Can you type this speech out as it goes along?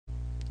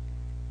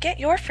Get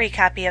your free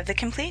copy of the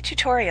complete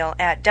tutorial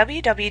at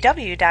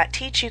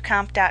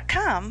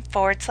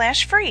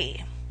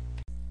www.teachucomp.com/free.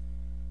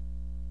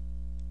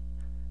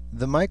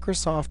 The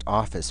Microsoft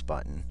Office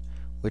button,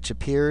 which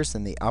appears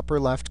in the upper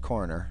left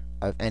corner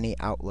of any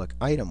Outlook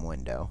item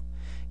window,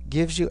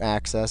 gives you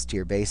access to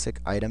your basic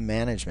item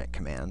management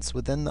commands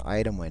within the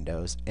item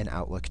windows in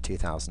Outlook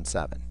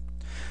 2007.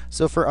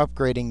 So for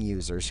upgrading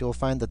users, you'll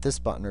find that this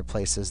button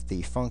replaces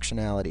the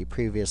functionality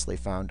previously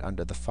found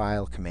under the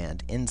File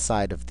command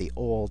inside of the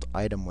old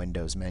Item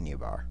Windows menu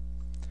bar.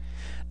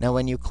 Now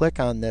when you click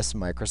on this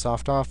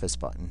Microsoft Office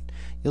button,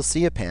 you'll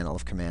see a panel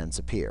of commands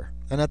appear.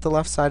 And at the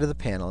left side of the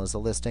panel is a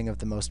listing of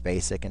the most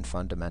basic and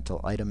fundamental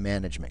item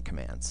management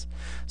commands.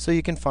 So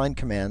you can find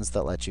commands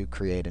that let you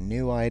create a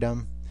new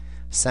item,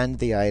 send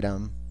the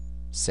item,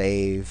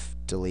 save,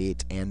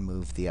 delete, and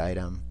move the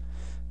item,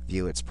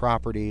 view its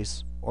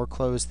properties, or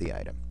close the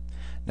item.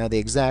 Now the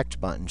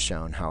exact button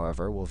shown,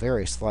 however, will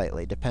vary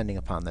slightly depending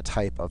upon the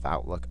type of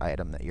Outlook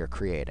item that you're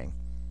creating.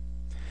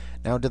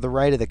 Now to the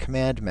right of the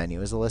command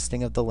menu is a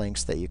listing of the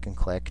links that you can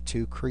click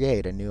to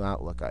create a new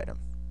Outlook item.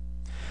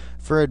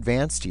 For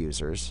advanced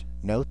users,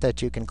 note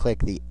that you can click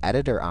the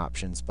Editor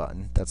Options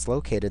button that's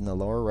located in the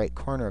lower right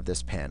corner of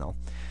this panel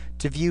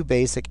to view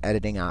basic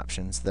editing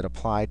options that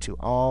apply to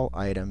all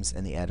items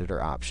in the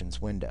Editor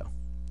Options window.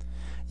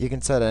 You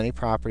can set any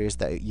properties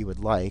that you would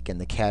like in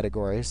the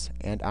categories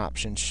and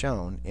options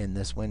shown in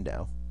this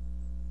window.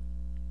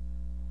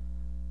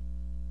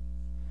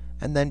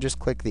 And then just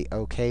click the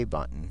OK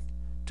button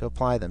to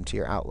apply them to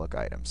your Outlook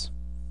items.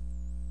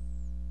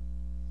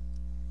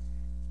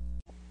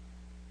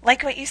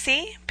 Like what you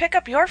see? Pick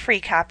up your free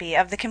copy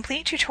of the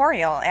complete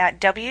tutorial at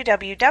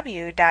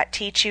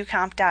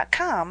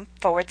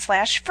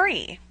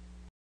www.teachucomp.com/free.